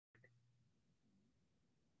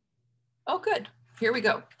Oh, good. Here we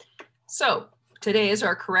go. So today is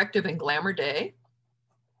our corrective and glamour day.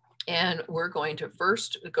 And we're going to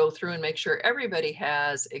first go through and make sure everybody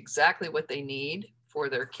has exactly what they need for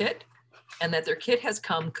their kit and that their kit has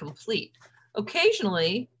come complete.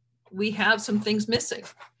 Occasionally, we have some things missing.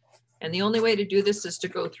 And the only way to do this is to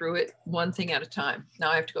go through it one thing at a time. Now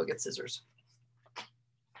I have to go get scissors.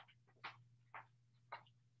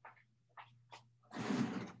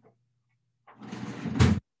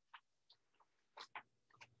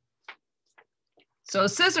 So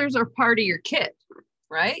scissors are part of your kit,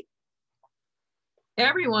 right?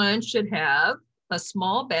 Everyone should have a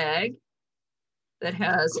small bag that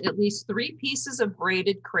has at least 3 pieces of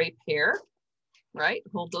braided crepe hair, right?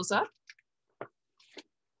 Hold those up.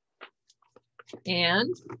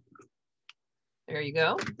 And there you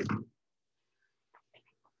go.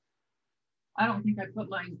 I don't think I put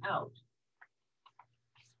mine out.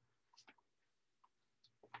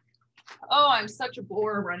 Oh, I'm such a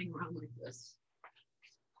bore running around like this.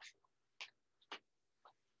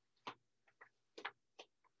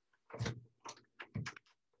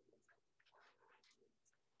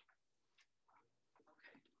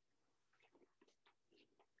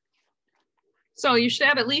 So you should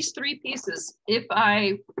have at least 3 pieces. If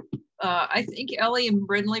I think Ellie and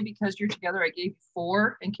Brindley, because you're together, I gave you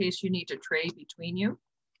 4 in case you need to trade between you.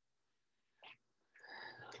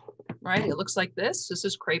 Right, it looks like this. This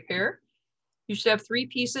is crepe hair. You should have 3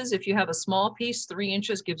 pieces. If you have a small piece, 3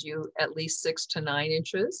 inches gives you at least 6 to 9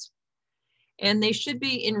 inches. And they should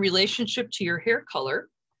be in relationship to your hair color.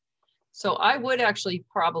 So I would actually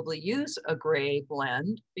probably use a gray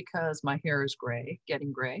blend because my hair is gray,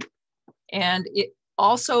 getting gray. And it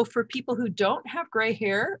also, for people who don't have gray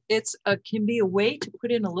hair, can be a way to put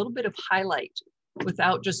in a little bit of highlight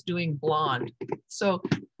without just doing blonde. So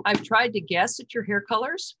I've tried to guess at your hair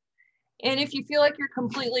colors. And if you feel like you're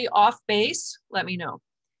completely off base, let me know.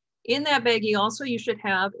 In that baggie also, you should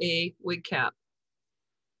have a wig cap.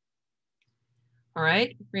 All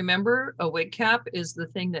right, remember, a wig cap is the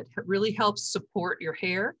thing that really helps support your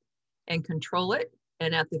hair and control it.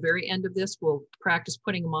 And at the very end of this, we'll practice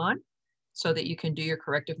putting them on so that you can do your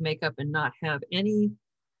corrective makeup and not have any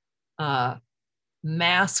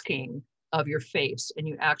masking of your face, and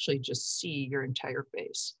you actually just see your entire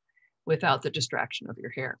face without the distraction of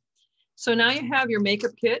your hair. So now you have your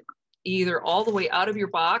makeup kit either all the way out of your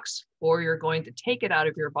box, or you're going to take it out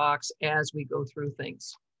of your box as we go through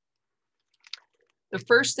things. The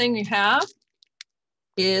first thing you have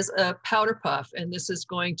is a powder puff, and this is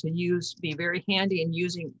going to be very handy in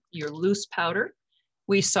using your loose powder.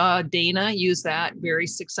 We saw Dana use that very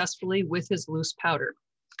successfully with his loose powder.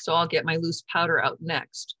 So I'll get my loose powder out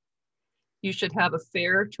next. You should have a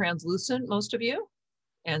fair translucent, most of you,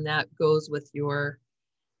 and that goes with your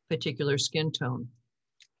particular skin tone.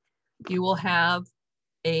 You will have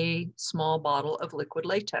a small bottle of liquid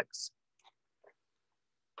latex,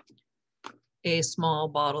 a small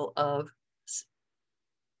bottle of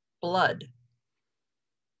blood,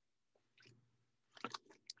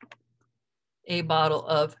 a bottle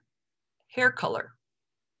of hair color.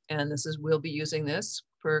 And we'll be using this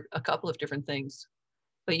for a couple of different things,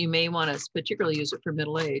 but you may want to particularly use it for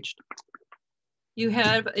middle-aged. You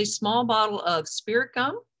have a small bottle of spirit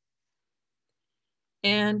gum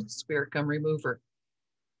and spirit gum remover.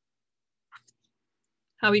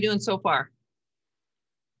 How are we doing so far?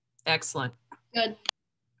 Excellent. Good.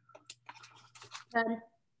 Good.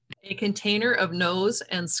 A container of nose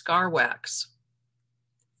and scar wax.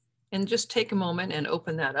 And just take a moment and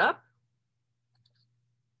open that up.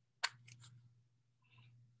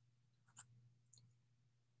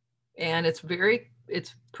 And it's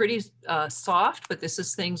pretty soft, but this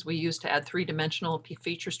is things we use to add 3-dimensional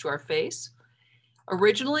features to our face.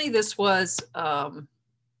 Originally, this was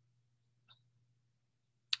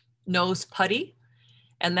nose putty,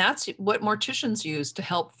 and that's what morticians use to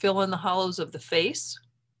help fill in the hollows of the face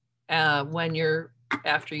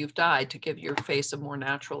after you've died, to give your face a more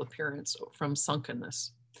natural appearance from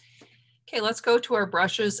sunkenness. Okay, let's go to our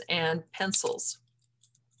brushes and pencils.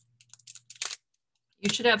 You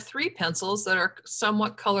should have 3 pencils that are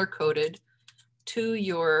somewhat color-coded to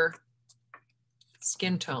your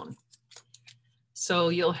skin tone. So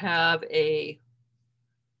you'll have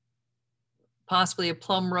possibly a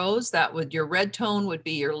plum rose. Your red tone would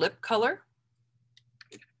be your lip color.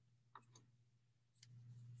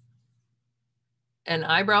 An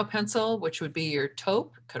eyebrow pencil, which would be your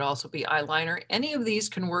taupe, could also be eyeliner. Any of these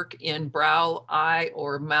can work in brow, eye,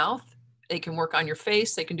 or mouth. They can work on your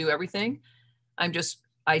face. They can do everything. I'm just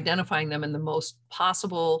identifying them in the most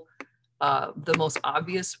possible, the most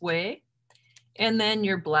obvious way. And then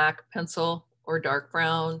your black pencil or dark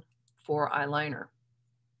brown for eyeliner.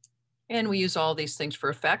 And we use all these things for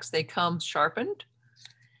effects. They come sharpened,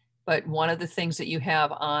 but one of the things that you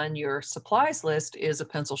have on your supplies list is a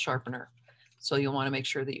pencil sharpener. So you'll want to make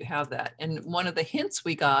sure that you have that. And one of the hints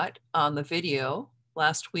we got on the video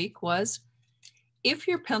last week was if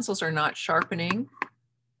your pencils are not sharpening,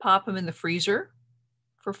 pop them in the freezer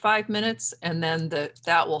for 5 minutes, and then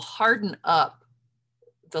that will harden up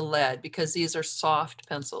the lead because these are soft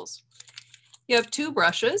pencils. You have 2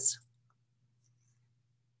 brushes.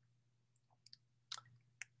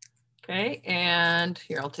 Okay, and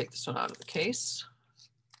here, I'll take this one out of the case.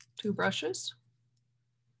 2 brushes.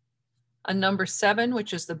 A number 7,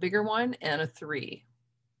 which is the bigger one, and a 3.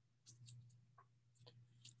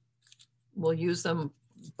 We'll use them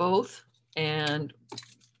both and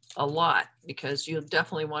a lot because you'll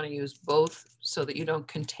definitely want to use both so that you don't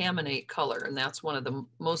contaminate color. And that's one of the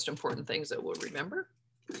most important things that we'll remember.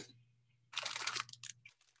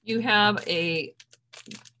 You have a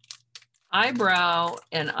eyebrow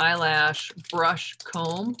and eyelash brush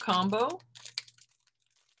comb combo.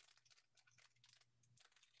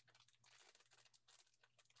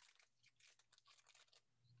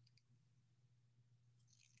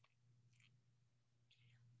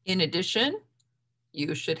 In addition,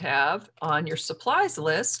 you should have on your supplies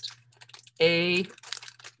list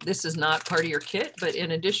this is not part of your kit, but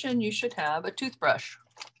in addition, you should have a toothbrush,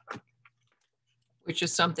 which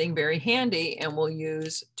is something very handy and we'll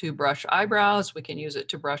use to brush eyebrows. We can use it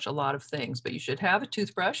to brush a lot of things, but you should have a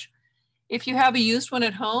toothbrush. If you have a used one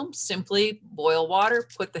at home, simply boil water,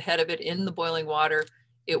 put the head of it in the boiling water.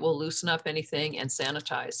 It will loosen up anything and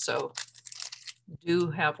sanitize. So do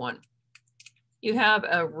have one. You have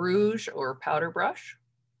a rouge or powder brush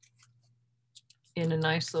in a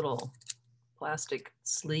nice little plastic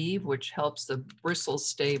sleeve, which helps the bristles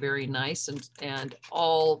stay very nice and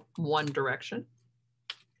all one direction.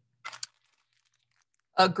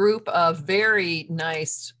 A group of very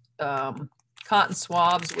nice cotton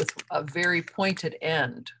swabs with a very pointed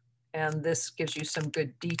end. And this gives you some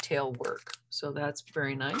good detail work. So that's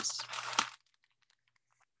very nice.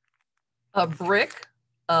 A brick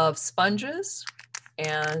of sponges,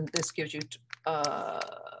 and this gives you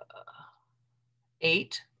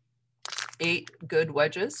 8 good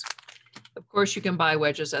wedges. Of course, you can buy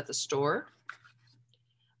wedges at the store.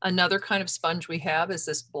 Another kind of sponge we have is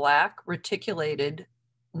this black reticulated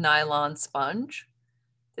nylon sponge.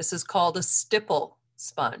 This is called a stipple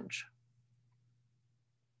sponge.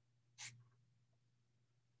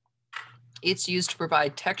 It's used to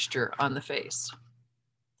provide texture on the face.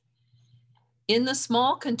 In the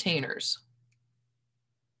small containers,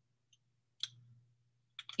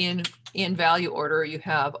 in value order, you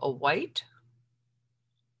have a white,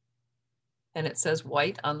 and it says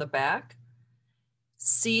white on the back.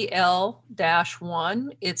 CL-1,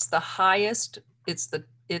 it's the highest, it's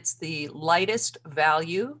the lightest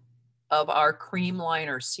value of our cream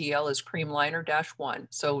liner. CL is cream liner -1.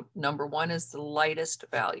 So number 1 is the lightest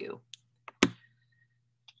value.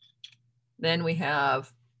 Then we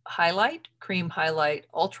have highlight, cream highlight,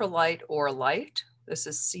 ultra light or light. This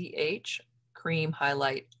is CH, cream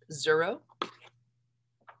highlight 0.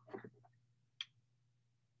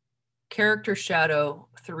 Character shadow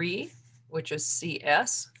 3, which is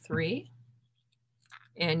CS 3.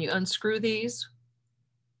 And you unscrew these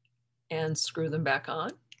and screw them back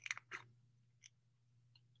on.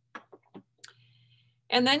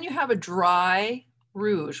 And then you have a dry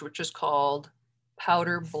rouge, which is called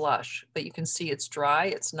powder blush, but you can see it's dry.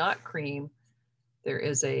 It's not cream. There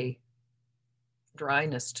is a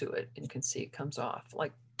dryness to it. You can see it comes off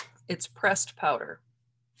like it's pressed powder.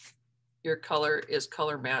 Your color is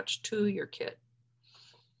color matched to your kit.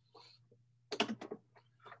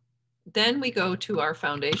 Then we go to our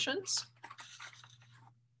foundations.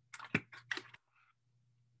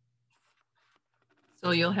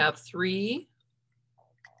 So you'll have 3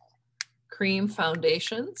 cream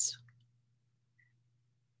foundations.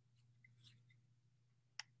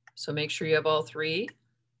 So make sure you have all 3.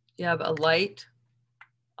 You have a light.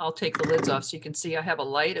 I'll take the lids off so you can see I have a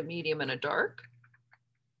light, a medium, and a dark.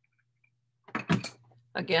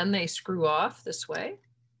 Again, they screw off this way.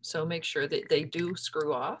 So make sure that they do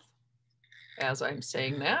screw off as I'm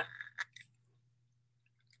saying that.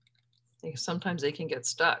 Sometimes they can get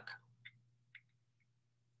stuck.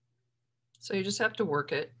 So you just have to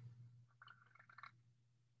work it.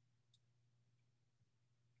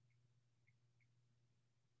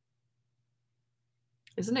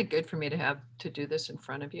 Isn't it good for me to have to do this in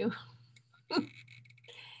front of you?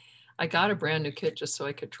 I got a brand new kit just so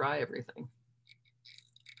I could try everything.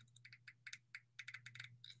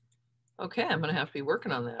 Okay, I'm gonna have to be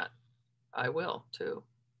working on that. I will too.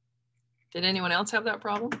 Did anyone else have that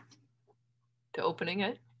problem to opening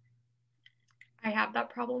it? I have that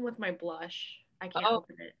problem with my blush. I can't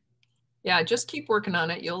open it. Yeah, just keep working on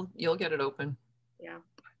it. You'll get it open. Yeah.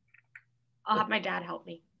 I'll have my dad help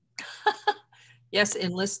me. Yes,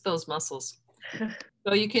 enlist those muscles.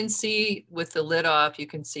 So you can see with the lid off, you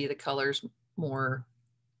can see the colors more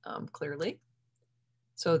clearly.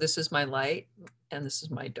 So this is my light, and this is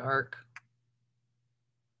my dark,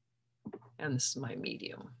 and this is my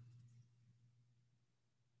medium.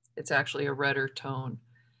 It's actually a redder tone.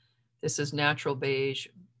 This is natural beige,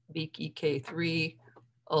 BEK3,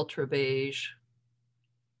 ultra beige,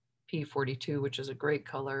 P42, which is a great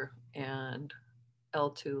color, and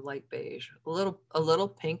L2 light beige. A little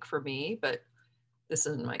pink for me, but this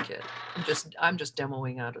isn't my kit. I'm just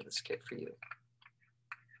demoing out of this kit for you.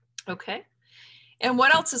 Okay. And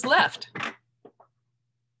what else is left?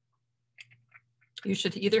 You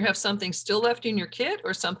should either have something still left in your kit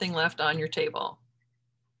or something left on your table.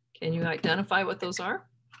 Can you identify what those are?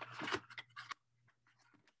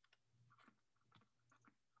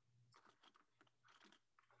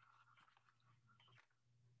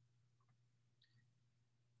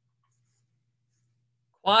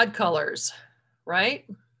 Quad colors, right?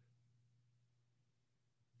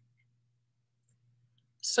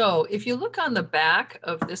 So if you look on the back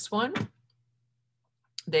of this one,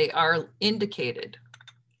 they are indicated,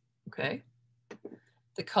 okay?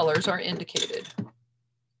 The colors are indicated.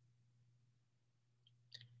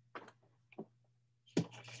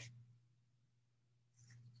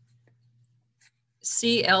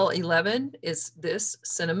 CL11 is this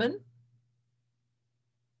cinnamon.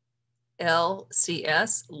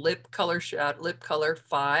 LCS, lip color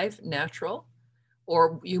 5, natural,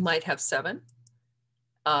 or you might have 7.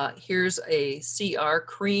 Here's a CR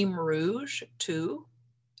cream rouge 2.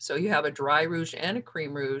 So you have a dry rouge and a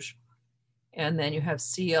cream rouge. And then you have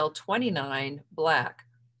CL29 black.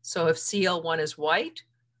 So if CL1 is white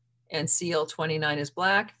and CL29 is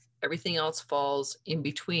black, everything else falls in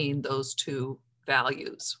between those two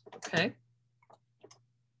values, okay?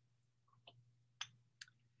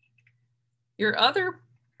 Your other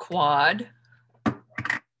quad,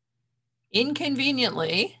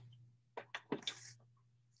 inconveniently,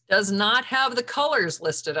 does not have the colors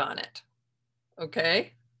listed on it,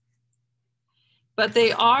 okay? But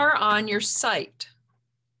they are on your site.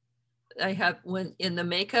 I have, when in the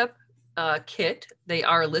makeup kit, they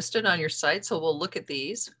are listed on your site, so we'll look at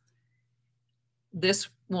these. This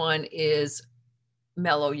one is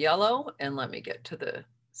mellow yellow, and let me get to the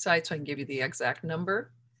site so I can give you the exact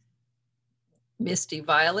number. Misty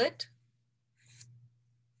violet.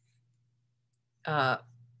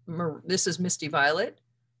 This is misty violet,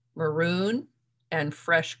 maroon, and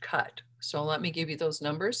fresh cut. So let me give you those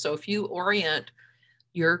numbers. So if you orient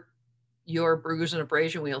your bruise and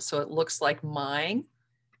abrasion wheel so it looks like mine,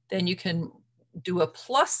 then you can do a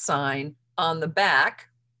plus sign on the back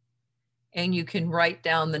and you can write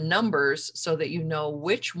down the numbers so that you know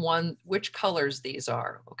which colors these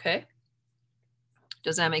are, okay?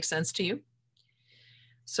 Does that make sense to you?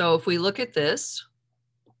 So if we look at this,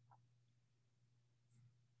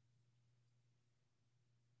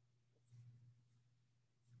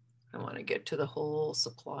 I want to get to the whole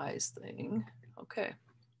supplies thing. Okay.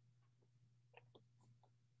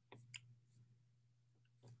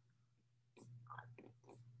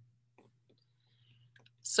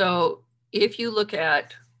 So if you look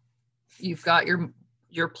at, you've got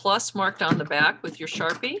your plus marked on the back with your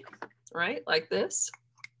Sharpie, right? Like this.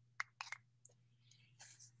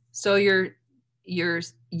 So your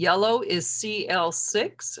yellow is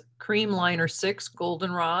CL6, cream liner 6,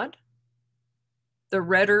 goldenrod. The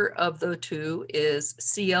redder of the two is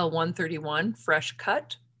CL131, fresh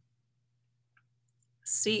cut.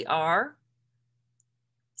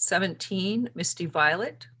 CR17, misty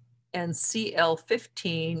violet, and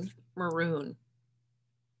CL15, maroon.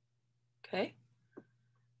 Okay. Do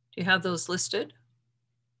you have those listed?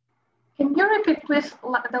 Can you repeat please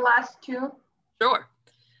the last two? Sure.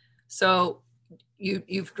 So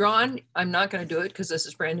you've drawn, I'm not going to do it because this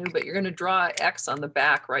is brand new, but you're going to draw an X on the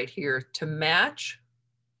back right here to match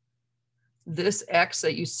this X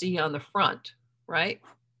that you see on the front, right?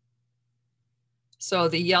 So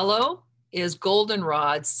the yellow is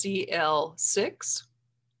goldenrod CL6.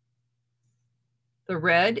 The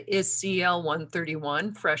red is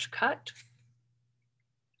CL131, fresh cut.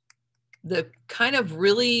 The kind of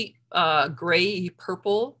really gray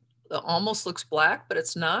purple, almost looks black, but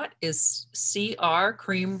it's not, is CR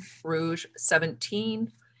cream rouge 17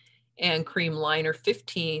 and cream liner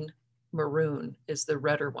 15, maroon is the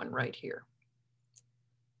redder one right here.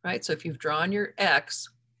 Right, so if you've drawn your X,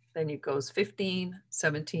 Then it goes 15,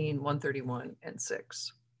 17, 131, and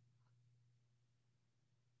 6.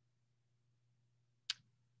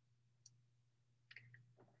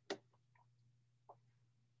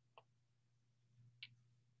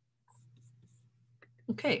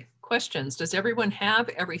 Okay, questions. Does everyone have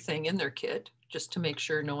everything in their kit just to make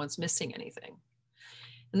sure no one's missing anything?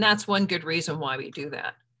 And that's one good reason why we do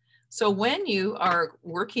that. So when you are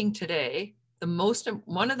working today,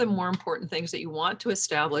 one of the more important things that you want to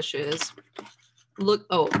establish is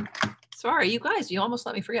sorry, you guys, you almost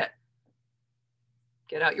let me forget.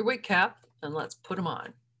 Get out your wig cap and let's put them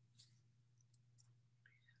on.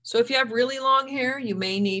 So if you have really long hair, you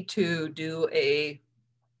may need to do a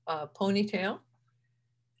ponytail.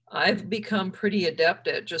 I've become pretty adept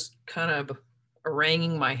at just kind of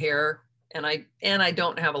haranguing my hair, and I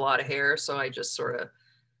don't have a lot of hair, so I just sort of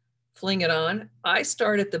fling it on. I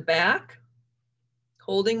start at the back,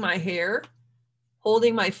 holding my hair,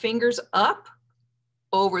 holding my fingers up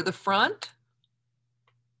over the front,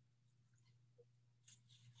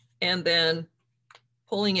 and then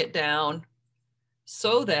pulling it down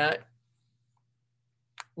so that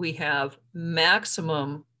we have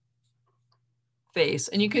maximum face.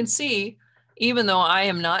 And you can see, even though I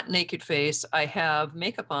am not naked face, I have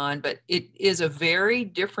makeup on, but it is a very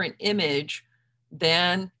different image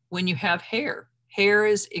than when you have hair. Hair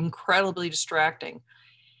is incredibly distracting.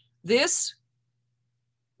 This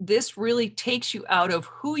really takes you out of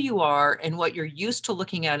who you are and what you're used to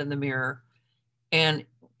looking at in the mirror, and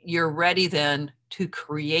you're ready then to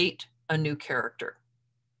create a new character.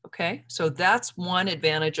 Okay, so that's one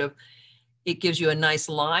advantage of it. Gives you a nice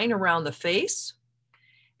line around the face.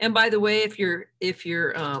 And by the way, if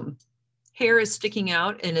your hair is sticking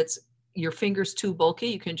out and your finger's too bulky,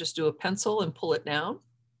 you can just do a pencil and pull it down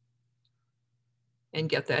and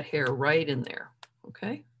get that hair right in there,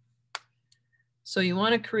 okay? So you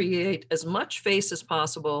want to create as much face as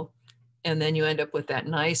possible, and then you end up with that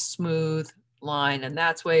nice smooth line. And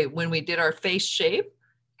that's why when we did our face shape,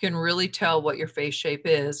 you can really tell what your face shape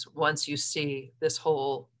is once you see this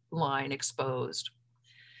whole line exposed.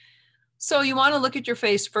 So you want to look at your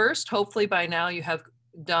face first. Hopefully by now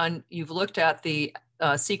you've looked at the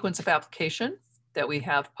sequence of application that we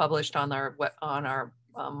have published on our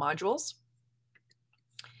modules.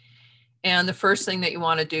 And the first thing that you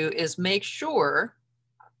want to do is make sure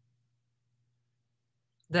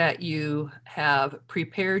that you have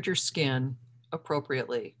prepared your skin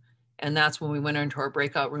appropriately. And that's when we went into our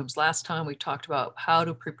breakout rooms last time. We talked about how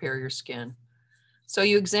to prepare your skin. So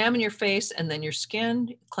you examine your face and then your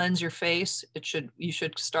skin, cleanse your face. You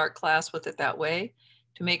should start class with it that way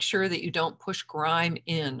to make sure that you don't push grime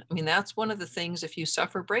in. I mean, that's one of the things, if you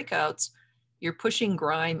suffer breakouts, you're pushing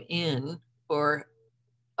grime in, or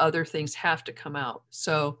other things have to come out.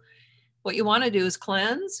 So what you want to do is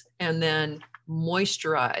cleanse and then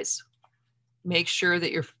moisturize. Make sure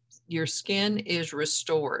that your skin is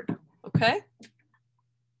restored, okay?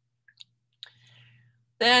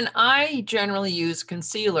 Then I generally use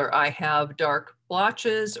concealer. I have dark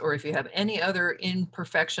blotches, or if you have any other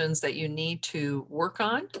imperfections that you need to work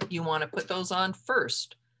on, you want to put those on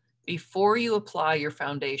first before you apply your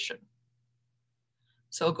foundation.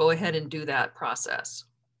 So go ahead and do that process.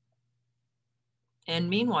 And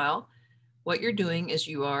meanwhile, what you're doing is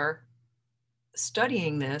you are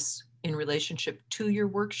studying this in relationship to your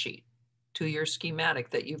worksheet, to your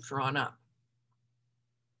schematic that you've drawn up.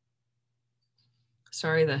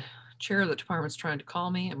 Sorry, the chair of the department's trying to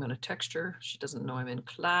call me. I'm going to text her. She doesn't know I'm in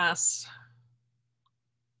class.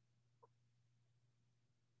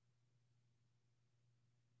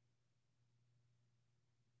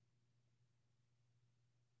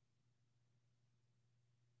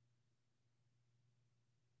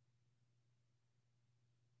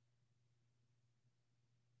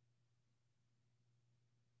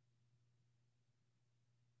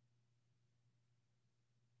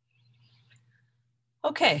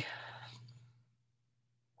 Okay.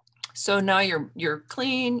 So now you're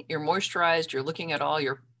clean, you're moisturized, you're looking at all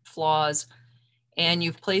your flaws, and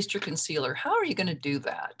you've placed your concealer. How are you going to do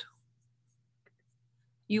that?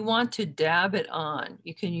 You want to dab it on.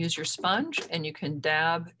 You can use your sponge and you can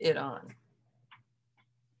dab it on.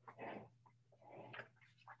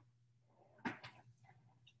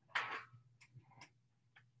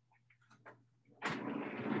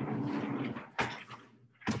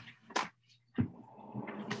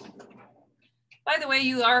 By the way,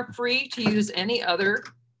 you are free to use any other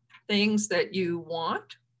things that you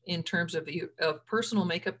want in terms of personal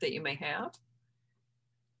makeup that you may have.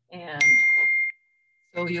 And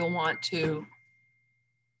so you'll want to,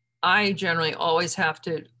 I generally always have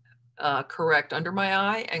to correct under my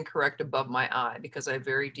eye and correct above my eye because I have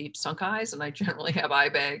very deep sunk eyes and I generally have eye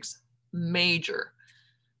bags major.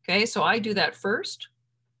 Okay, so I do that first.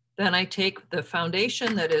 Then I take the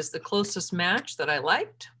foundation that is the closest match that I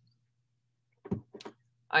liked.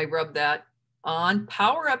 I rub that on,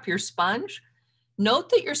 power up your sponge. Note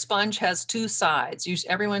that your sponge has two sides.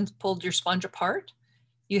 Everyone's pulled your sponge apart.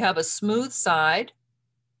 You have a smooth side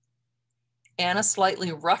and a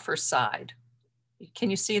slightly rougher side.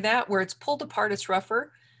 Can you see that? Where it's pulled apart, it's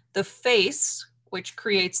rougher. The face, which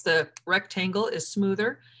creates the rectangle, is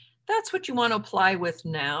smoother. That's what you want to apply with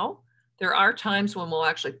now. There are times when we'll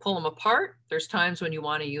actually pull them apart. There's times when you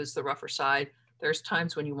want to use the rougher side. There's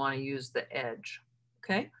times when you want to use the edge,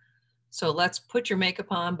 okay? So let's put your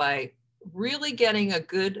makeup on by really getting a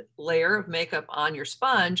good layer of makeup on your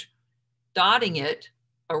sponge, dotting it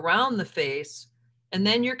around the face, and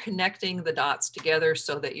then you're connecting the dots together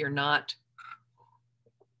so that you're not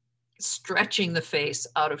stretching the face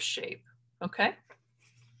out of shape, okay?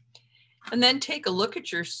 And then take a look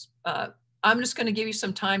at your, I'm just gonna give you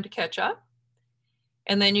some time to catch up.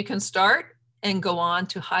 And then you can start and go on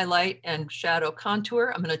to highlight and shadow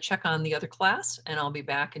contour. I'm gonna check on the other class and I'll be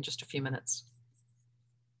back in just a few minutes.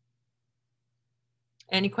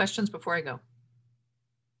 Any questions before I go?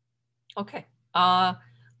 Okay,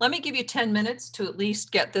 let me give you 10 minutes to at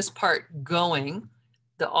least get this part going,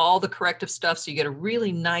 all the corrective stuff, so you get a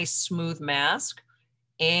really nice smooth mask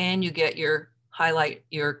and you get your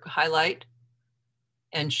highlight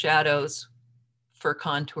and shadows for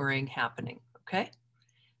contouring happening, okay?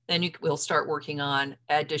 Then we'll start working on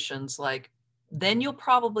additions then you'll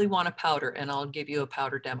probably want a powder and I'll give you a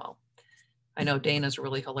powder demo. I know Dana's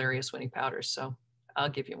really hilarious when he powders, so I'll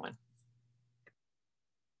give you one.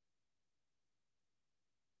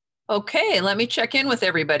 Okay, let me check in with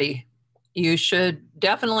everybody. You should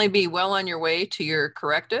definitely be well on your way to your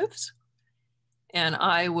correctives. And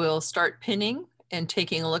I will start pinning and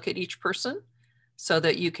taking a look at each person so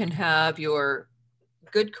that you can have your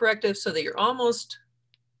good corrective so that you're almost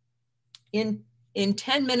in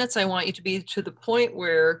 10 minutes. I want you to be to the point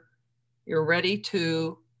where you're ready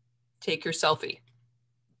to take your selfie.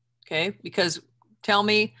 Okay, because tell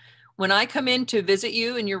me, when I come in to visit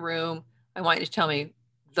you in your room, I want you to tell me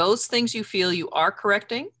those things you feel you are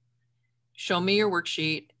correcting, show me your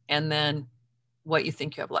worksheet, and then what you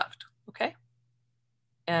think you have left, okay?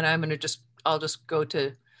 And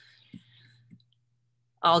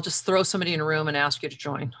I'll just throw somebody in a room and ask you to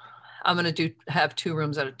join. I'm gonna have 2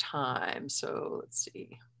 rooms at a time. So let's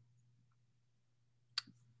see.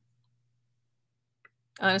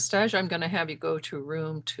 Anastasia, I'm gonna have you go to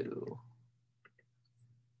room 2.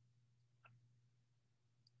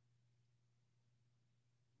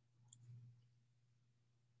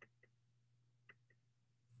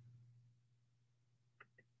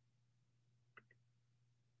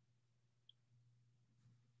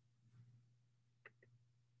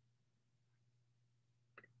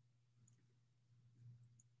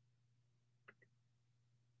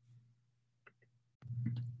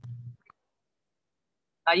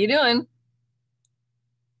 How you doing?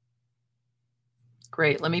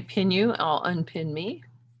 Great, let me pin you. I'll unpin me.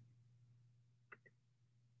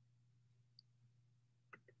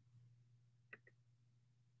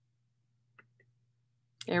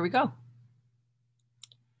 There we go.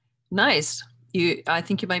 Nice. I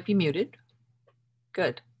think you might be muted.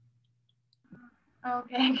 Good.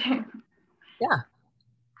 Okay. Yeah.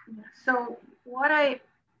 So what I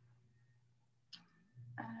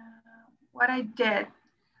did,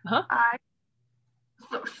 so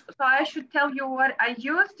I should tell you what I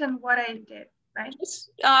used and what I did, right?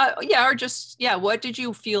 What did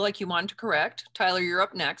you feel like you wanted to correct? Tyler, you're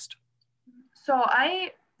up next. So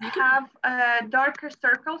I have darker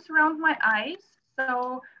circles around my eyes.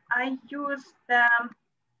 So I use the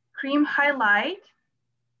cream highlight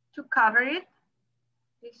to cover it.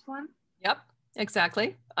 This one. Yep,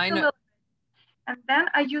 exactly. I know. And then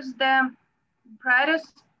I use the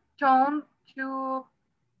brightest tone to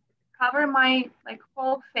cover my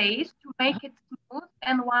whole face to make it smooth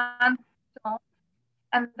and one tone.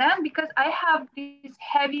 And then because I have these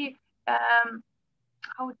heavy,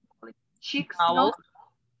 how would you call it, cheeks? No?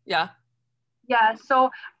 Yeah. Yeah, so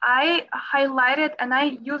I highlighted and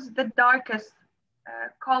I used the darkest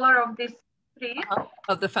color of these 3.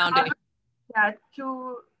 Of the foundation. Yeah,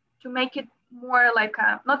 to make it more like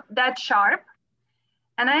not that sharp.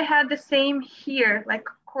 And I had the same here, like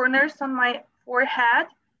corners on my forehead.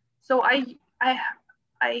 So I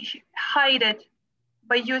hide it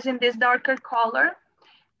by using this darker color.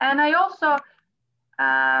 And I also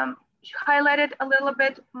highlighted a little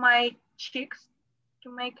bit my cheeks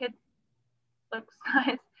to make it look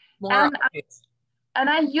nice. More eyes. And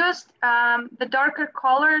I used the darker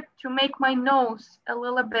color to make my nose a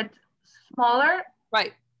little bit smaller.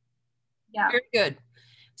 Right. Yeah. Very good.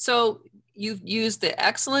 So you've used the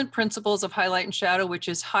excellent principles of highlight and shadow, which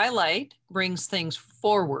is highlight brings things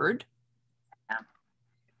forward. Yeah.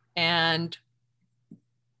 And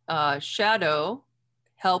shadow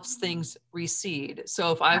helps things recede.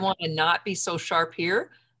 So if I want to not be so sharp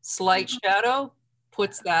here, slight shadow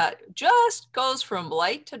puts that, just goes from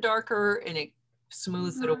light to darker and it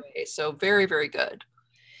smooths it away. So very, very good.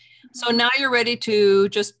 So now you're ready to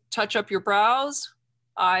just touch up your brows,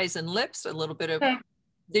 eyes and lips, a little bit of,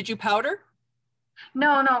 did you powder?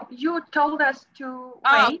 No, you told us to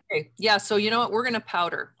wait. Okay. Yeah, so you know what, we're gonna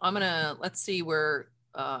powder. I'm gonna, let's see where,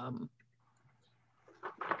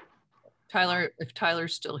 Tyler, if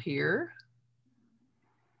Tyler's still here.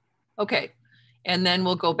 Okay, and then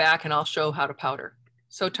we'll go back and I'll show how to powder.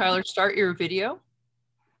 So Tyler, start your video.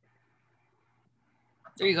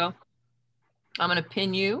 There you go. I'm gonna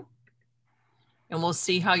pin you and we'll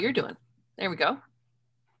see how you're doing. There we go.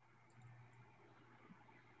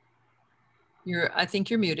 I think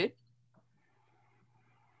you're muted.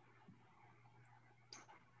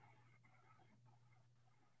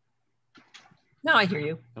 Now I hear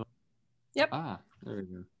you. Yep. Ah, there we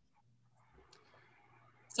go.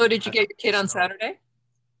 So did you get your kit on Saturday?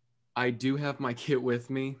 I do have my kit with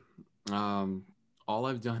me. All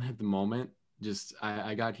I've done at the moment, just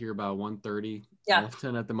I got here about 1:30. Yeah. All I've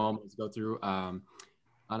done at the moment is go through.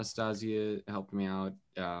 Anastasia helped me out,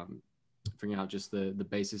 figuring out just the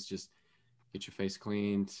basics. Just get your face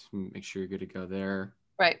cleaned, make sure you're good to go there.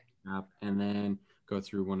 Right. And then go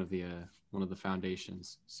through one of the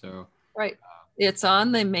foundations. So. Right. It's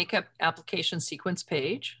on the makeup application sequence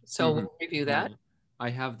page. So we'll review that. I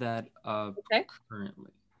have that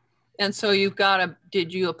currently. And so you've got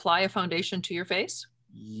did you apply a foundation to your face?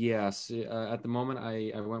 Yes. At the moment,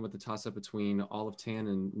 I went with the toss-up between olive tan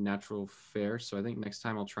and natural fair. So I think next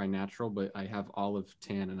time I'll try natural, but I have olive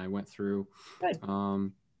tan and I went through. Good.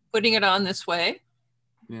 Putting it on this way.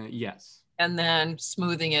 Yes. And then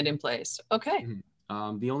smoothing it in place. Okay.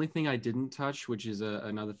 The only thing I didn't touch, which is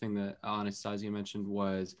another thing that Anastasia mentioned,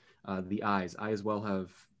 was the eyes. I as well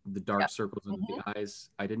have the dark circles under the eyes.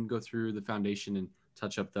 I didn't go through the foundation and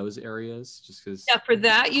touch up those areas just because. Yeah, for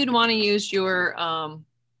that you'd want to use your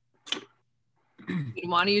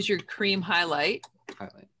cream highlight.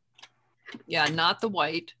 Yeah, not the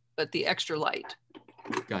white, but the extra light.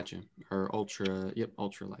 Gotcha. Or ultra. Yep,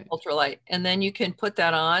 ultra light. Ultra light, and then you can put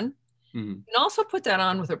that on. You can also put that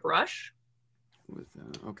on with a brush.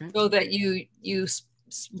 Okay. So that you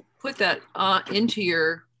put that into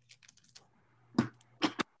your.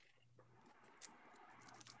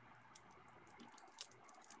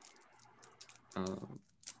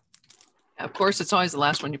 Of course, it's always the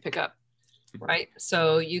last one you pick up, right?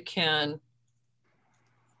 So you can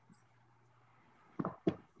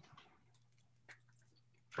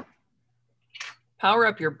power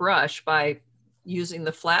up your brush by using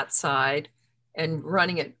the flat side and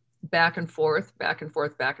running it back and forth, back and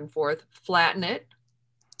forth, back and forth. Flatten it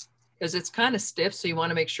because it's kind of stiff. So you want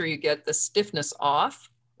to make sure you get the stiffness off,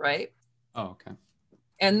 right? Oh, okay.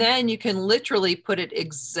 And then you can literally put it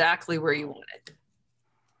exactly where you want it.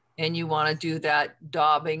 And you want to do that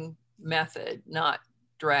daubing method, not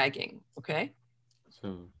dragging, okay?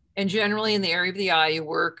 And generally in the area of the eye, you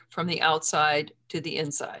work from the outside to the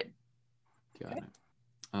inside. Got it.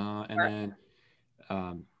 And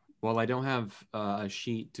then, well, I don't have a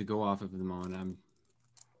sheet to go off of at the moment.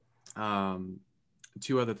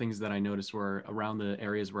 Two other things that I noticed were around the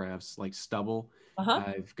areas where I have like stubble.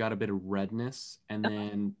 I've got a bit of redness, and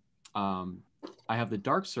then I have the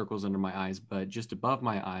dark circles under my eyes, but just above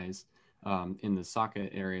my eyes, in the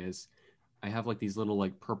socket areas, I have like these little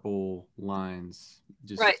like purple lines.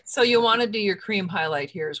 Right. So you want to do your cream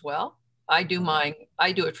highlight here as well. I do mine.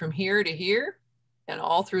 I do it from here to here and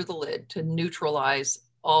all through the lid to neutralize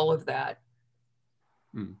all of that.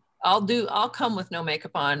 I'll come with no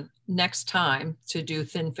makeup on next time to do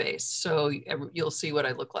thin face. So you'll see what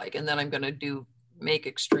I look like. And then I'm going to make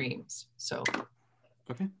extremes. So,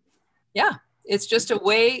 okay. Yeah, it's just a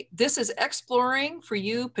way. This is exploring for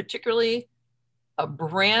you, particularly a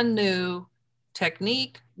brand new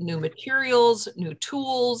technique, new materials, new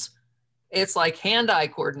tools. It's like hand-eye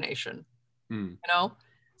coordination, you know?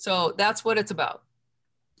 So that's what it's about.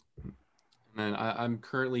 And I'm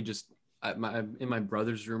currently just I'm in my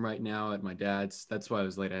brother's room right now at my dad's. That's why I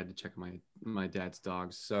was late. I had to check my dad's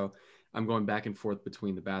dogs. So I'm going back and forth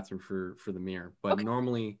between the bathroom for the mirror. But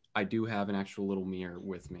normally I do have an actual little mirror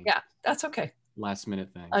with me. Yeah, that's okay. Last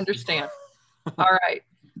minute thing. Understand. All right.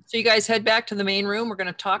 So you guys head back to the main room. We're going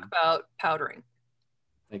to talk about powdering.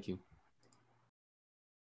 Thank you.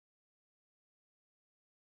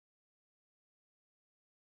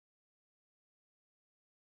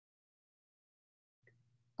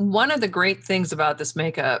 One of the great things about this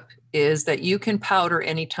makeup is that you can powder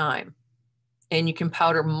anytime, and you can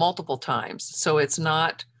powder multiple times. So it's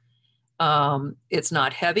not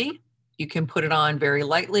heavy. You can put it on very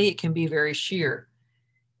lightly. It can be very sheer.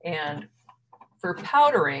 And for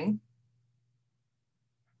powdering,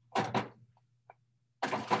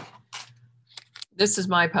 this is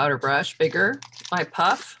my powder brush, bigger, my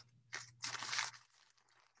puff,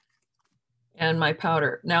 and my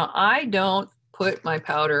powder. Now, I don't put my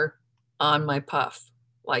powder on my puff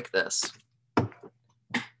like this.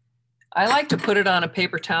 I like to put it on a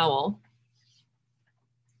paper towel.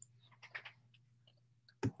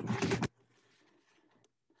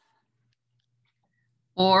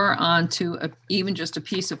 Or onto even just a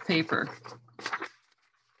piece of paper,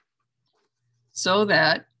 so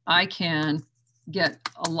that I can get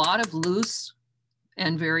a lot of loose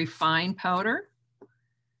and very fine powder.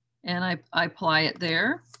 And I apply it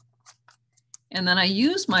there. And then I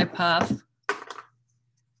use my puff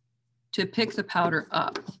to pick the powder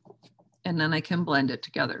up. And then I can blend it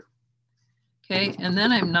together. Okay, and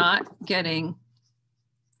then I'm not getting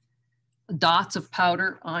dots of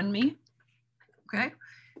powder on me. Okay,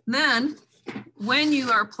 and then when you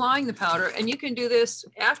are applying the powder, and you can do this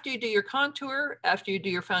after you do your contour, after you do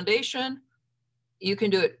your foundation, you can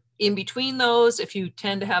do it in between those if you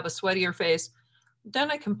tend to have a sweatier face.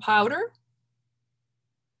 Then I can powder.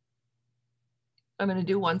 I'm going to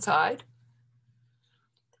do one side.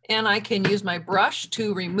 And I can use my brush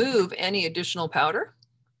to remove any additional powder.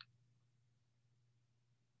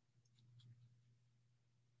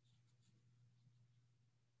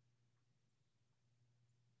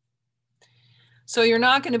 So you're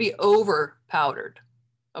not going to be over powdered,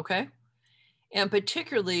 okay? And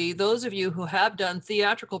particularly those of you who have done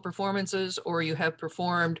theatrical performances, or you have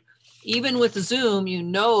performed even with Zoom, you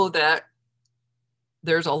know that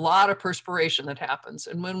there's a lot of perspiration that happens.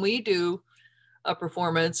 And when we do a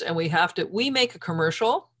performance and we make a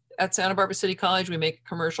commercial at Santa Barbara City College, we make a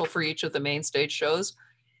commercial for each of the main stage shows.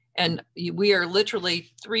 And we are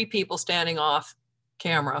literally 3 people standing off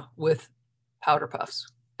camera with powder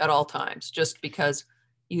puffs at all times, just because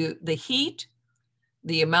the heat,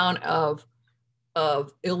 the amount of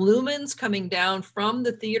illumins coming down from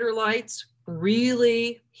the theater lights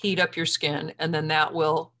really heat up your skin, and then that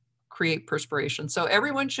will create perspiration. So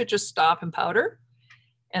everyone should just stop and powder,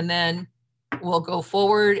 and then we'll go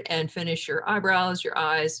forward and finish your eyebrows, your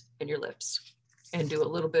eyes, and your lips, and do a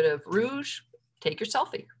little bit of rouge. Take your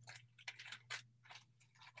selfie.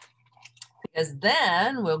 Because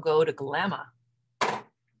then we'll go to glamour.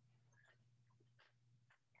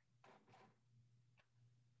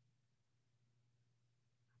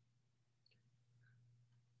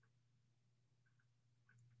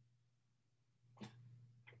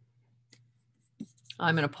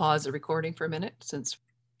 I'm going to pause the recording for a minute, since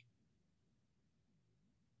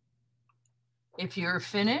if you're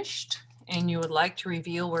finished and you would like to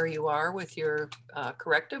reveal where you are with your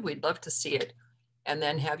corrective, we'd love to see it, and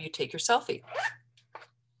then have you take your selfie.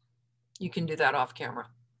 You can do that off camera.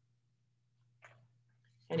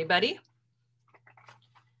 Anybody?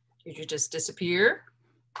 Did you just disappear?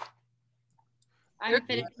 I'm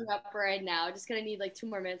finishing up right now. Just gonna need like 2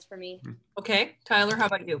 more minutes for me. Okay, Tyler, how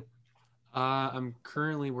about you? I'm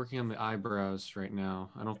currently working on the eyebrows right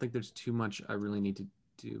now. I don't think there's too much I really need to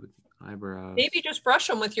do with the eyebrows. Maybe just brush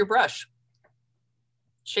them with your brush.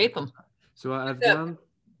 Shape them. So I've done...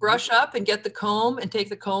 Brush up and get the comb, and take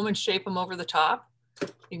the comb and shape them over the top.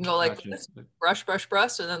 You can go like this, brush, brush,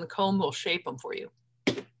 brush, and then the comb will shape them for you.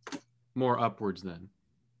 More upwards then.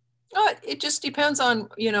 It just depends on,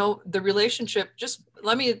 the relationship. Just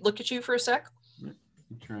let me look at you for a sec.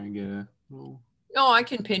 Try and get a little... No, I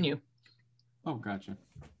can pin you. Oh, gotcha.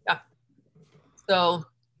 Yeah. So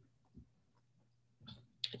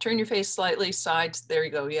turn your face slightly sides. There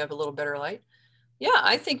you go. You have a little better light. Yeah,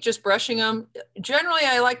 I think just brushing them. Generally,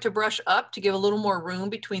 I like to brush up to give a little more room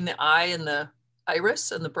between the eye and the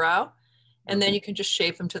iris and the brow. And then you can just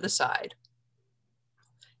shape them to the side.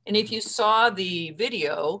 And if you saw the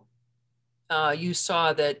video, you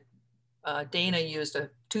saw that Dana used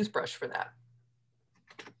a toothbrush for that.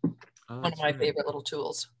 One of my favorite little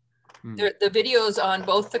tools. The video is on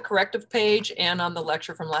both the corrective page and on the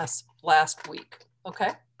lecture from last week. Okay.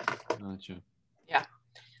 Gotcha. Yeah.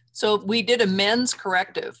 So we did a men's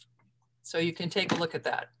corrective, so you can take a look at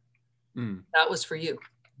that. That was for you.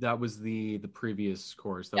 That was the previous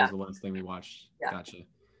course. That was the last thing we watched. Yeah. Gotcha.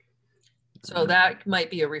 So that might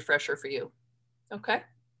be a refresher for you. Okay.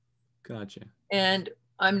 Gotcha. And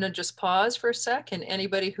I'm going to just pause for a sec. And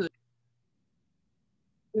anybody who,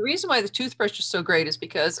 the reason why the toothbrush is so great is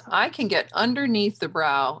because I can get underneath the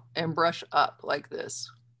brow and brush up like this.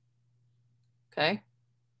 Okay.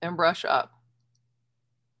 And brush up.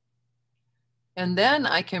 And then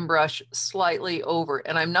I can brush slightly over.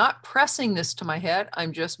 And I'm not pressing this to my head.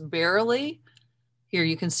 I'm just barely, here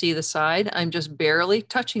you can see the side. I'm just barely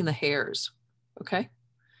touching the hairs. Okay.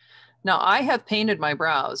 Now I have painted my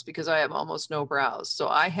brows because I have almost no brows. So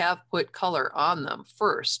I have put color on them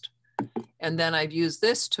first. And then I've used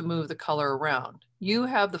this to move the color around. You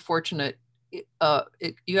have the fortunate,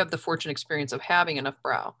 experience of having enough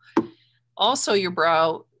brow. Also, your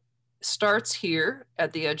brow starts here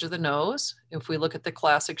at the edge of the nose. If we look at the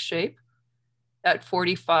classic shape, at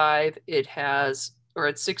 45, it has, or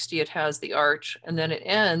at 60, it has the arch, and then it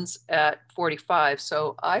ends at 45.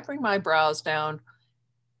 So I bring my brows down,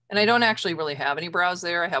 and I don't actually really have any brows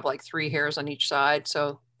there. I have like 3 hairs on each side.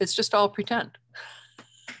 So it's just all pretend,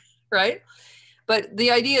 right? But the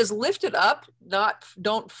idea is lift it up,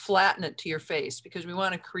 don't flatten it to your face, because we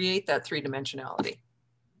want to create that 3-dimensionality.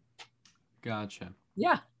 Gotcha.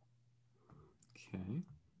 Yeah. Okay.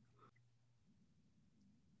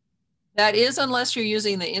 That is, unless you're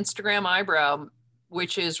using the Instagram eyebrow,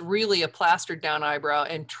 which is really a plastered down eyebrow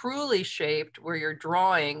and truly shaped, where you're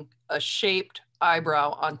drawing a shaped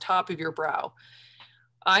eyebrow on top of your brow.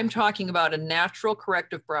 I'm talking about a natural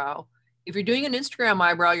corrective brow. If you're doing an Instagram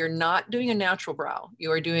eyebrow, you're not doing a natural brow.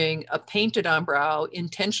 You are doing a painted on brow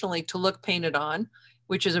intentionally to look painted on,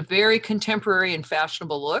 which is a very contemporary and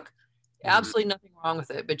fashionable look. Absolutely nothing wrong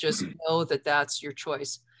with it, but just know that that's your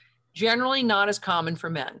choice. Generally not as common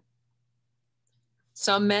for men.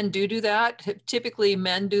 Some men do that. Typically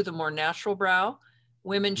men do the more natural brow.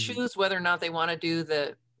 Women choose whether or not they want to do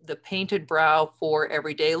the painted brow for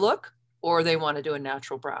everyday look, or they want to do a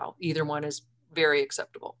natural brow. Either one is very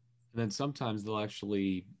acceptable. And then sometimes they'll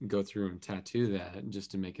actually go through and tattoo that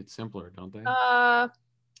just to make it simpler, don't they?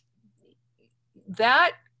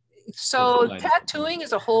 So tattooing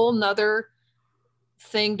is a whole nother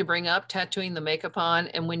thing to bring up, tattooing the makeup on.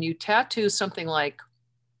 And when you tattoo something like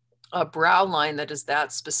a brow line that is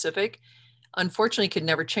that specific, unfortunately, you can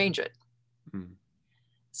never change it.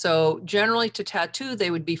 So generally to tattoo,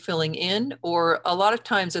 they would be filling in, or a lot of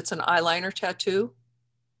times it's an eyeliner tattoo,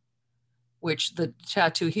 which the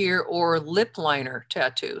tattoo here, or lip liner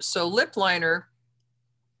tattoo. So lip liner,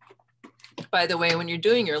 by the way, when you're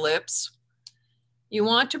doing your lips, you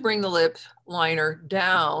want to bring the lip liner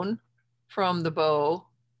down from the bow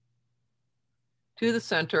to the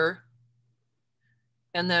center,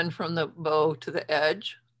 and then from the bow to the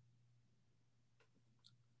edge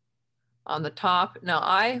on the top. Now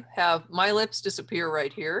I have, my lips disappear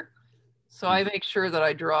right here. So I make sure that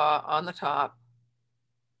I draw on the top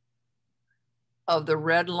of the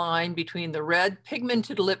red line between the red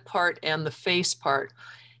pigmented lip part and the face part.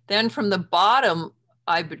 Then from the bottom,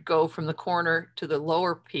 I would go from the corner to the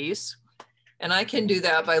lower piece. And I can do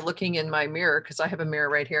that by looking in my mirror, because I have a mirror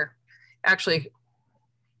right here. Actually,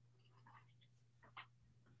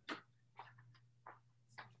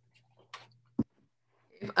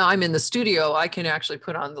 if I'm in the studio, I can actually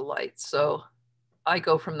put on the lights. So I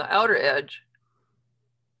go from the outer edge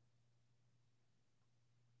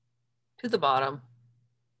to the bottom.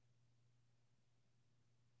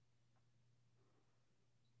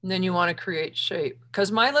 And then you want to create shape,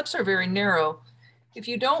 because my lips are very narrow. If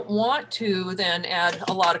you don't want to then add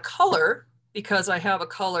a lot of color, because I have a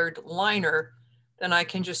colored liner, then I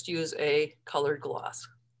can just use a colored gloss.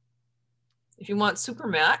 If you want super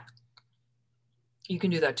matte, you can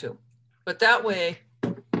do that too. But that way,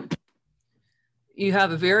 you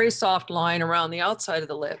have a very soft line around the outside of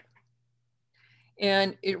the lip.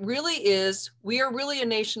 And it really is, we are really a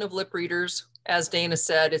nation of lip readers. As Dana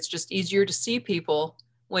said, it's just easier to see people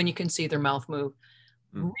when you can see their mouth move.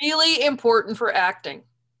 Really important for acting.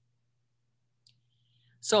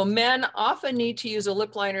 So men often need to use a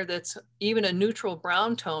lip liner that's even a neutral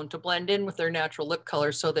brown tone to blend in with their natural lip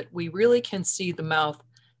color, so that we really can see the mouth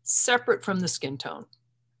separate from the skin tone.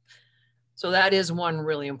 So that is one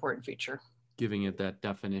really important feature. Giving it that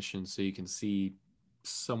definition so you can see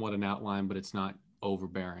somewhat an outline, but it's not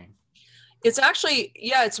overbearing. It's actually,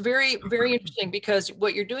 yeah, it's very, very interesting, because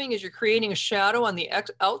what you're doing is you're creating a shadow on the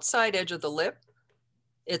outside edge of the lip.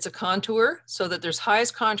 It's a contour so that there's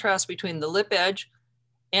highest contrast between the lip edge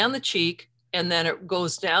and the cheek, and then it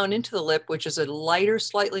goes down into the lip, which is a lighter,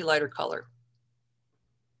 slightly lighter color.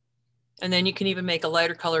 And then you can even make a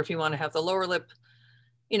lighter color if you want to have the lower lip,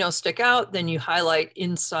 you know, stick out. Then you highlight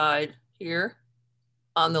inside here.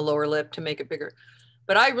 on the lower lip to make it bigger.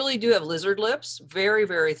 But I really do have lizard lips, very,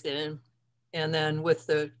 very thin. And then with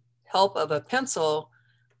the help of a pencil,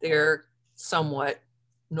 they're somewhat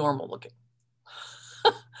normal looking.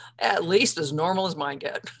 At least as normal as mine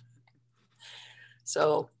get.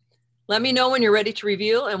 So let me know when you're ready to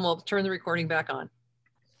reveal and we'll turn the recording back on.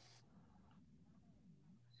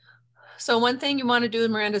 So one thing you want to do,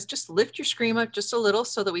 Miranda, is just lift your screen up just a little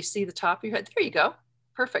so that we see the top of your head. There you go.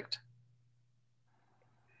 Perfect.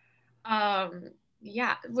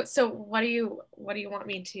 Yeah. So what do you want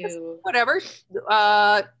me to? Whatever.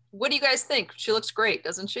 What do you guys think? She looks great,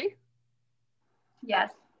 doesn't she?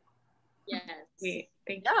 Yes. Yes.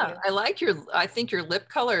 Thank Yeah, you. I think your lip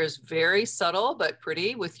color is very subtle but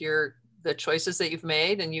pretty with the choices that you've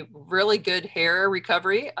made, and you really good hair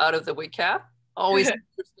recovery out of the wig cap. Always an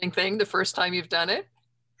interesting thing the first time you've done it.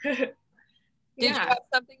 Did you have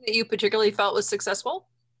something that you particularly felt was successful?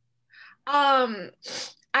 I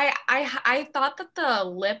thought that the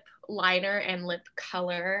lip liner and lip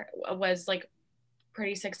color was like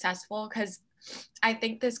pretty successful because I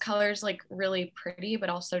think this color is like really pretty but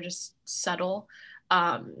also just subtle.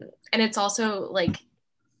 And it's also like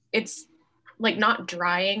it's like not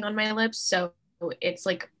drying on my lips, so it's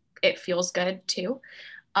like it feels good too.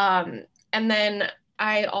 And then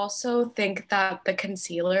I also think that the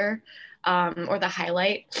concealer or the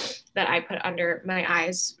highlight that I put under my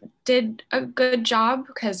eyes did a good job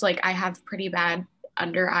because like I have pretty bad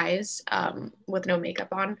under eyes with no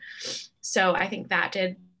makeup on. So I think that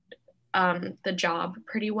did the job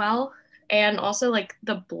pretty well. And also like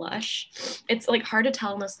the blush, it's like hard to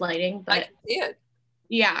tell in this lighting, but I can see it.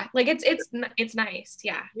 Yeah, like it's nice.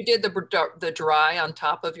 Yeah. You did the dry on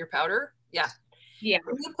top of your powder? Yeah. Yeah.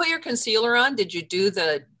 When you put your concealer on, did you do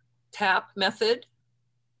the tap method?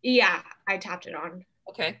 Yeah, I tapped it on.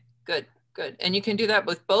 Okay, good. And you can do that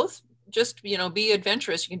with both, just, be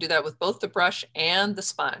adventurous. You can do that with both the brush and the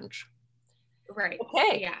sponge. Right.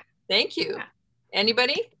 Okay. Yeah. Thank you. Yeah.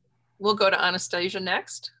 Anybody? We'll go to Anastasia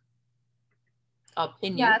next. I'll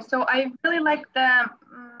pin you. Yeah, so I really like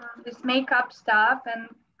this makeup stuff, and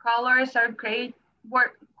colors are great.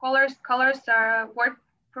 Colors work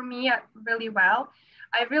for me really well.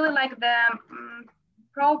 I really like the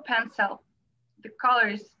Pro Pencil. The color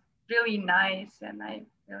is really nice, and I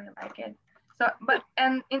really like it. So,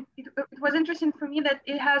 it was interesting for me that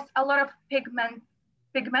it has a lot of pigmentation.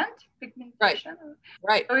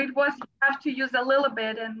 Right. So you have to use a little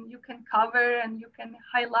bit, and you can cover and you can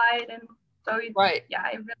highlight, and so right. Yeah,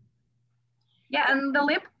 and the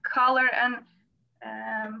lip color and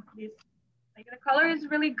this, like the color is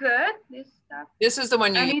really good. This stuff. This is the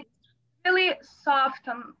one you. And it's really soft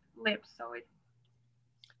on lips, so it's.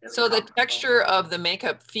 Really so the texture of the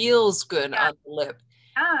makeup feels good on the lip.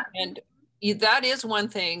 Yeah. And that is one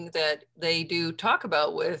thing that they do talk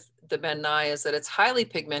about with the Ben Nye is that it's highly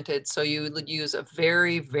pigmented. So you would use a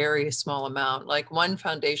very, very small amount. Like one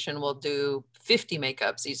foundation will do 50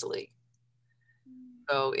 makeups easily.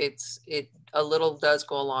 So a little does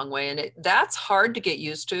go a long way. And that's hard to get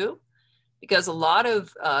used to because a lot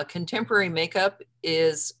of contemporary makeup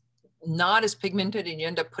is not as pigmented and you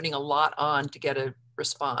end up putting a lot on to get a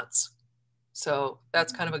response. So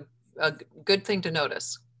that's kind of a good thing to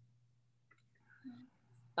notice.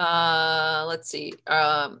 Let's see.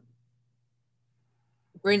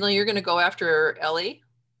 Brindley, you're going to go after Ellie.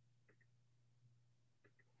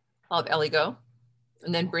 I'll have Ellie go.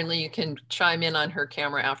 And then Brindley, you can chime in on her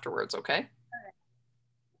camera afterwards, okay?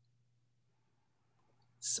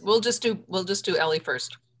 So we'll just do Ellie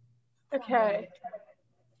first. Okay.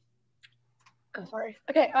 Oh, sorry.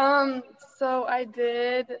 Okay. So I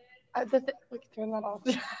did. We can turn that off.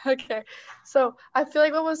 Okay. So I feel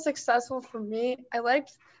like what was successful for me,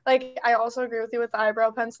 I also agree with you with the eyebrow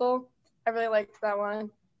pencil. I really liked that one.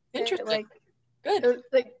 Interesting. Good.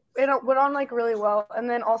 It went on like really well, and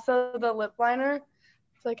then also the lip liner.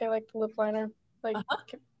 I liked the lip liner. It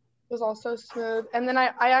was also smooth. And then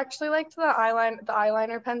I actually liked the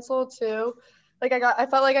eyeliner pencil too. I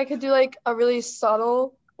felt like I could do like a really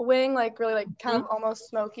subtle wing, really kind of almost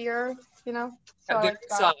smokier, So very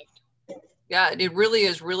soft. Yeah, it really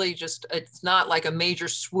is just, it's not like a major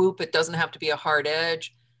swoop. It doesn't have to be a hard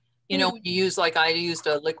edge. When you use, I used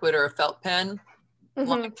a liquid or a felt pen.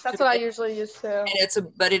 That's what I usually use too. And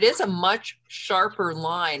but it is a much sharper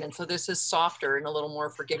line. And so this is softer and a little more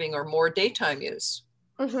forgiving or more daytime use.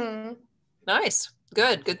 Nice.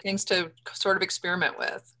 Good things to sort of experiment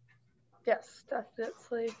with. Yes,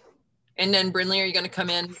 definitely. And then Brindley, are you going to come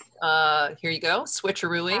in? Here you go.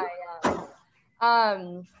 Switcherooing.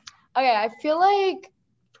 Okay, I feel like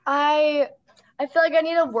I I feel like I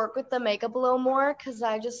need to work with the makeup a little more because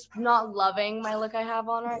I'm just not loving my look I have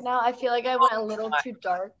on right now. I feel like I went a little too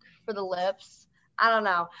dark for the lips. I don't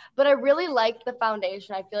know. But I really liked the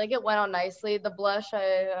foundation. I feel like it went on nicely. The blush,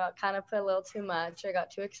 I kind of put a little too much. I got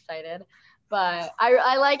too excited. But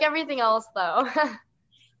I like everything else, though.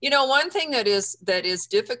 You know, one thing that is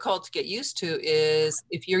difficult to get used to is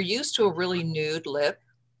if you're used to a really nude lip,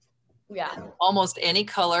 yeah, almost any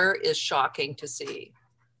color is shocking to see.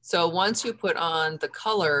 So once you put on the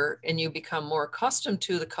color and you become more accustomed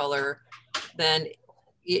to the color, then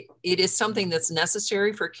it is something that's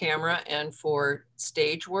necessary for camera and for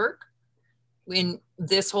stage work. In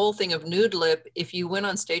this whole thing of nude lip, if you went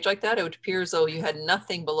on stage like that, it would appear as though you had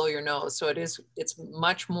nothing below your nose. So it's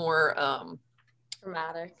much more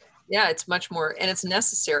dramatic. Yeah, it's much more, and it's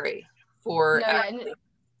necessary for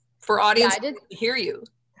for audience to hear you.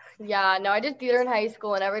 Yeah, no, I did theater in high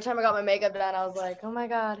school, and every time I got my makeup done, I was like, oh my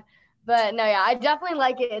God. But no, yeah, I definitely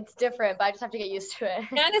like it. It's different, but I just have to get used to it.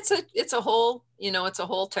 And it's a whole, you know, it's a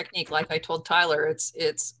whole technique. Like I told Tyler,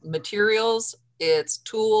 it's materials, it's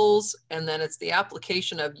tools, and then it's the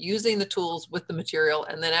application of using the tools with the material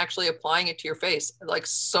and then actually applying it to your face. Like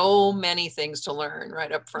so many things to learn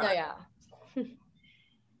right up front. No, yeah.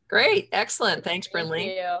 Great, excellent. Thanks,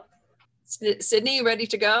 Brinley. Thank you. Sydney, you ready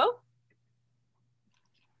to go?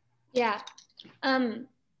 Yeah.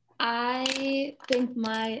 I think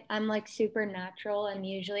I'm like super natural, and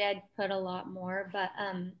usually I'd put a lot more, but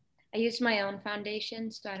I used my own foundation,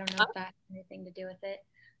 so I don't know if that has anything to do with it.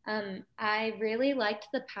 I really liked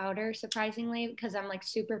the powder, surprisingly, because I'm like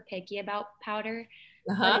super picky about powder.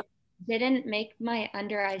 But it didn't make my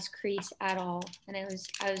under eyes crease at all, and I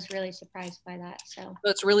was really surprised by that. So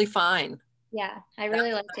it's really fine. Yeah, I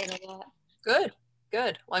really liked it a lot. Good.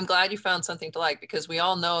 Good. Well, I'm glad you found something to like, because we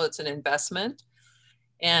all know it's an investment,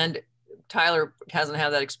 and Tyler hasn't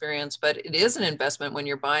had that experience, but it is an investment when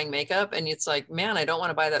you're buying makeup and it's like, man, I don't want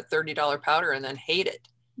to buy that $30 powder and then hate it.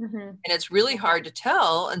 And it's really hard to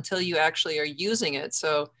tell until you actually are using it.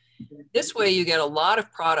 So this way you get a lot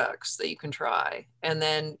of products that you can try, and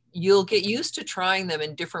then you'll get used to trying them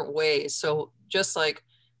in different ways. So just like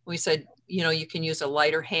we said, you know, you can use a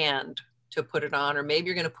lighter hand to put it on, or maybe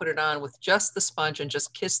you're going to put it on with just the sponge and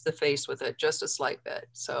just kiss the face with it just a slight bit.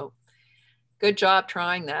 So good job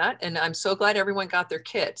trying that. And I'm so glad everyone got their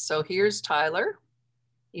kit. So here's Tyler.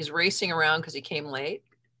 He's racing around because he came late.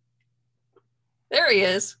 There he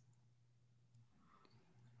is.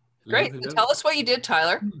 Great. So tell us what you did,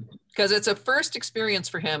 Tyler, because it's a first experience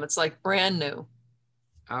for him. It's like brand new.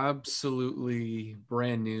 Absolutely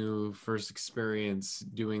brand new first experience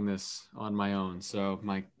doing this on my own. So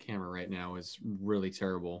my camera right now is really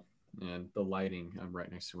terrible, and the lighting, I'm right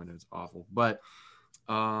next to it, is awful. But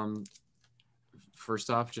first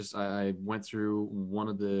off, just I went through one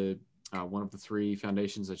of the three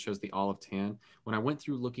foundations that shows the olive tan. When I went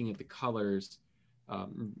through looking at the colors,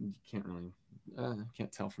 you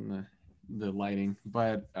can't tell from the lighting,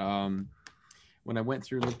 but when I went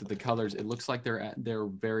through and looked at the colors, it looks like they're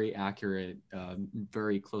very accurate,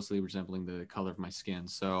 very closely resembling the color of my skin.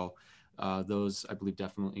 So those, I believe,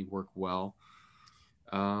 definitely work well.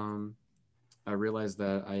 I realized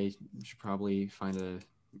that I should probably find a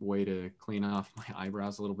way to clean off my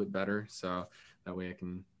eyebrows a little bit better. So that way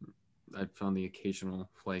I found the occasional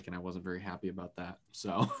flake, and I wasn't very happy about that.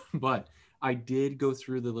 So, but I did go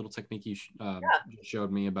through the little technique you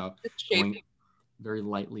showed me about going very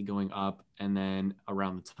lightly going up and then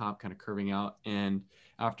around the top, kind of curving out. And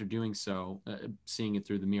after doing so, seeing it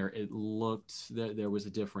through the mirror, it looked that there was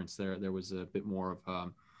a difference there. There was a bit more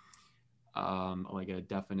of like a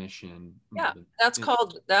definition. Yeah,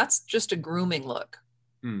 that's just a grooming look.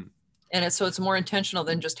 And it's more intentional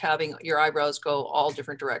than just having your eyebrows go all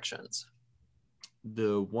different directions.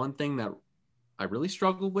 The one thing that I really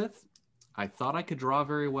struggled with, I thought I could draw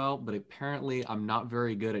very well, but apparently I'm not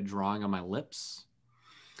very good at drawing on my lips.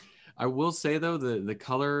 I will say though, the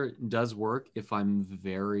color does work if I'm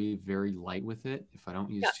very, very light with it, if I don't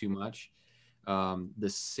use too much. The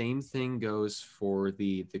same thing goes for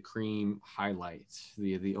the cream highlight,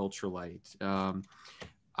 the ultralight.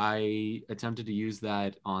 I attempted to use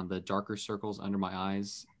that on the darker circles under my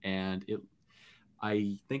eyes, and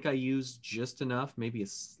I think I used just enough, maybe a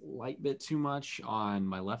slight bit too much on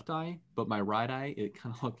my left eye, but my right eye, it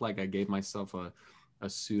kind of looked like I gave myself a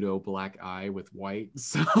pseudo black eye with white.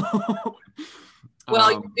 So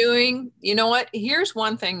well, you know what, here's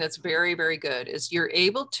one thing that's very, very good is you're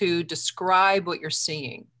able to describe what you're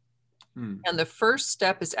seeing. And the first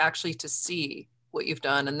step is actually to see what you've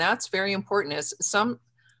done. And that's very important.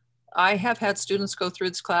 I have had students go through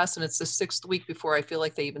this class and it's the 6th week before I feel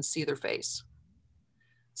like they even see their face.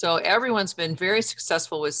 So everyone's been very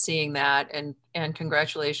successful with seeing that, and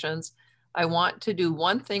congratulations. I want to do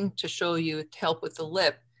one thing to show you to help with the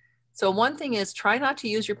lip. So one thing is try not to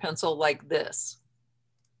use your pencil like this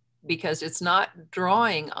because it's not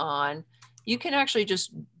drawing on. You can actually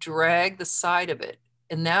just drag the side of it,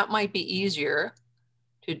 and that might be easier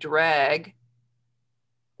to drag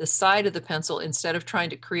the side of the pencil instead of trying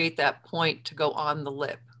to create that point to go on the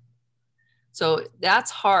lip. So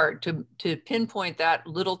that's hard to pinpoint that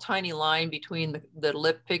little tiny line between the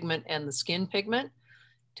lip pigment and the skin pigment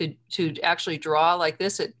to actually draw like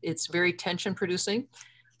this. It's very tension producing.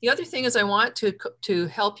 The other thing is I want to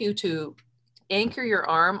help you to anchor your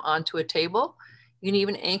arm onto a table. You can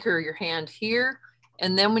even anchor your hand here.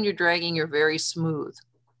 And then when you're dragging, you're very smooth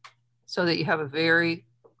so that you have a very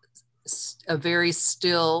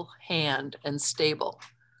still hand and stable.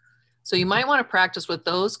 So you might want to practice with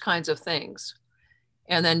those kinds of things.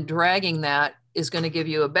 And then dragging that is going to give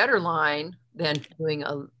you a better line than doing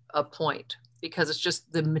a point, because it's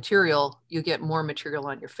just the material, you get more material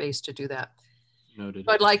on your face to do that. Noted.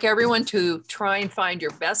 So I'd like everyone to try and find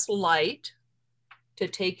your best light to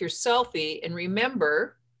take your selfie. And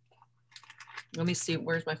remember, let me see,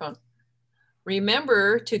 where's my phone?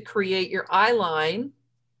 Remember to create your eye line,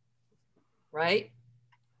 right?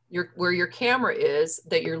 Where your camera is,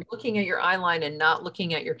 that you're looking at your eye line and not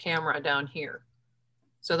looking at your camera down here.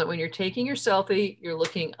 So that when you're taking your selfie, you're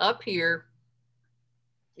looking up here,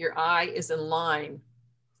 your eye is in line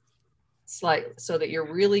slightly, so that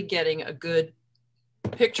you're really getting a good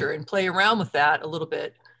picture, and play around with that a little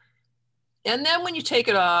bit. And then when you take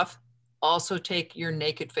it off, also take your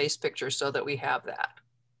naked face picture so that we have that.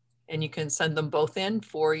 And you can send them both in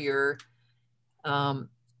for your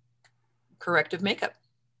corrective makeup.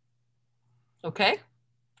 Okay?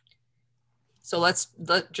 So let's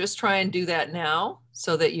just try and do that now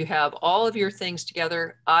so that you have all of your things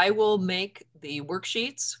together. I will make the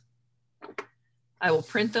worksheets. I will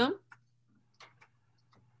print them.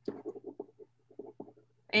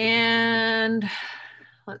 And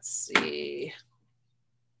let's see.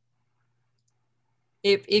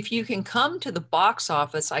 If you can come to the box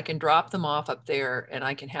office, I can drop them off up there and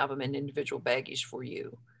I can have them in individual baggies for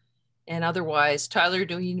you. And otherwise, Tyler,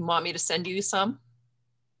 do you want me to send you some?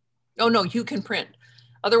 Oh no, you can print.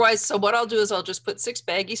 Otherwise, so what I'll do is I'll just put 6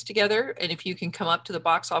 baggies together, and if you can come up to the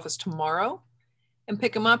box office tomorrow and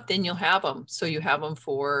pick them up, then you'll have them. So you have them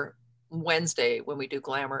for Wednesday when we do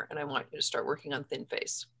glamour, and I want you to start working on thin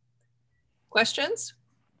face. Questions?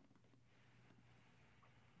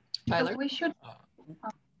 Tyler? So we should,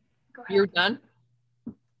 go ahead. You're done?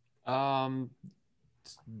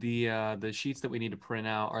 The sheets that we need to print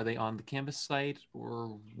out, are they on the Canvas site,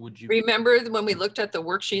 or would you? Remember when we looked at the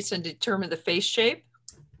worksheets and determined the face shape?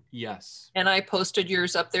 Yes. And I posted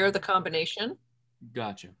yours up there, the combination.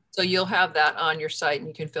 Gotcha. So you'll have that on your site and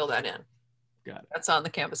you can fill that in. Got it. That's on the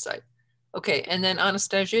Canvas site. Okay, and then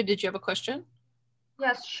Anastasia, did you have a question?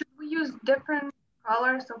 Yes, should we use different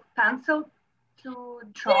colors of pencil to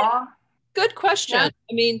draw? Yeah. Good question. Yeah.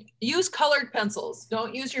 I mean, use colored pencils.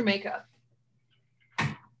 Don't use your makeup.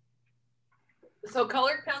 So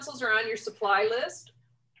colored pencils are on your supply list.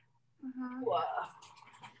 Mm-hmm.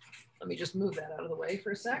 Let me just move that out of the way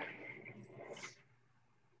for a sec.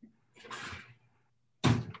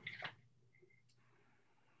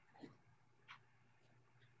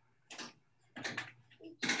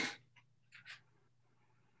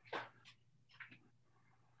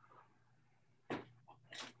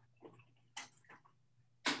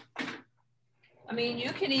 I mean,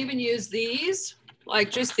 you can even use these, like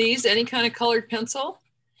just these, any kind of colored pencil.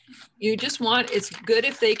 You just want, it's good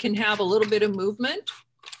if they can have a little bit of movement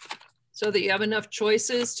so that you have enough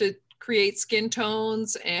choices to create skin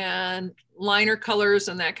tones and liner colors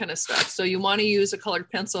and that kind of stuff. So you want to use a colored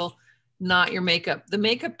pencil, not your makeup. The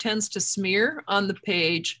makeup tends to smear on the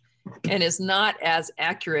page and is not as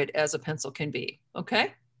accurate as a pencil can be,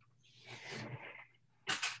 okay?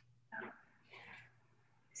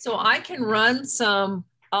 So I can run some,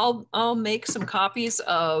 I'll make some copies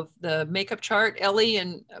of the makeup chart. Ellie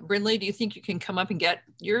and Brindley, do you think you can come up and get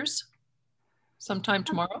yours sometime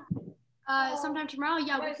tomorrow? Sometime tomorrow,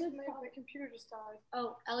 yeah. My computer just died.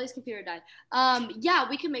 Oh, Ellie's computer died. Yeah,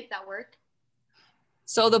 we can make that work.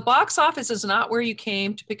 So the box office is not where you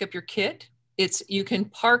came to pick up your kit. It's, you can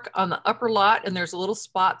park on the upper lot and there's a little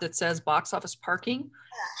spot that says box office parking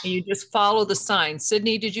and you just follow the signs.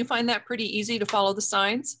 Sydney, did you find that pretty easy to follow the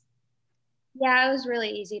signs? Yeah, it was really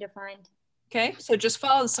easy to find. Okay, so just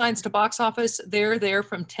follow the signs to box office. They're there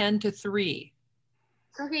from 10 to 3.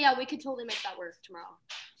 Okay, yeah, we could totally make that work tomorrow.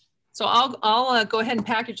 So I'll go ahead and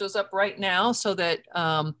package those up right now so that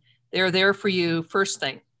they're there for you first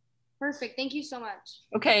thing. Perfect. Thank you so much.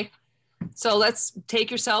 Okay, so let's take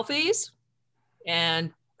your selfies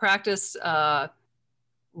and practice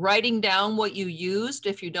writing down what you used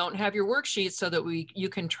if you don't have your worksheet, so that you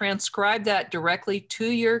can transcribe that directly to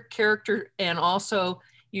your character. And also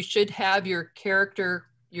you should have your character,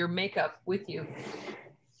 your makeup with you.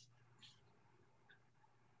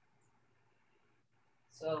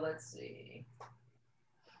 So let's see.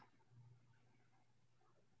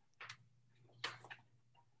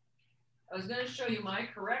 I was going to show you my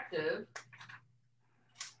corrective.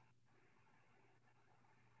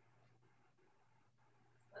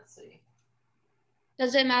 Let's see.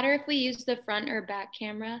 Does it matter if we use the front or back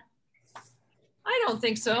camera? I don't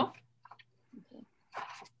think so.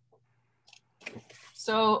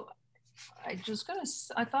 So I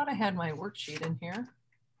thought I had my worksheet in here.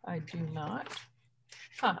 I do not.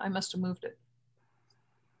 Huh, I must have moved it.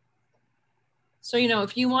 So, you know,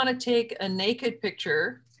 if you want to take a naked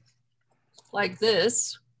picture like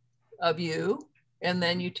this of you, and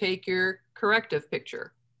then you take your corrective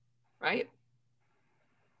picture, right?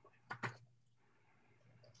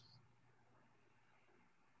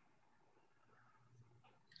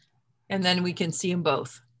 And then we can see them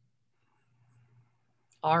both.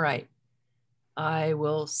 All right. I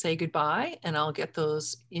will say goodbye, and I'll get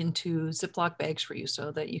those into Ziploc bags for you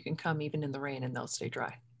so that you can come even in the rain and they'll stay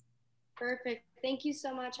dry. Perfect. Thank you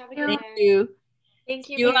so much. Have a good Thank day. you. Thank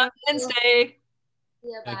you. See you on Wednesday.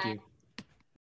 Yeah, Thank bye. you.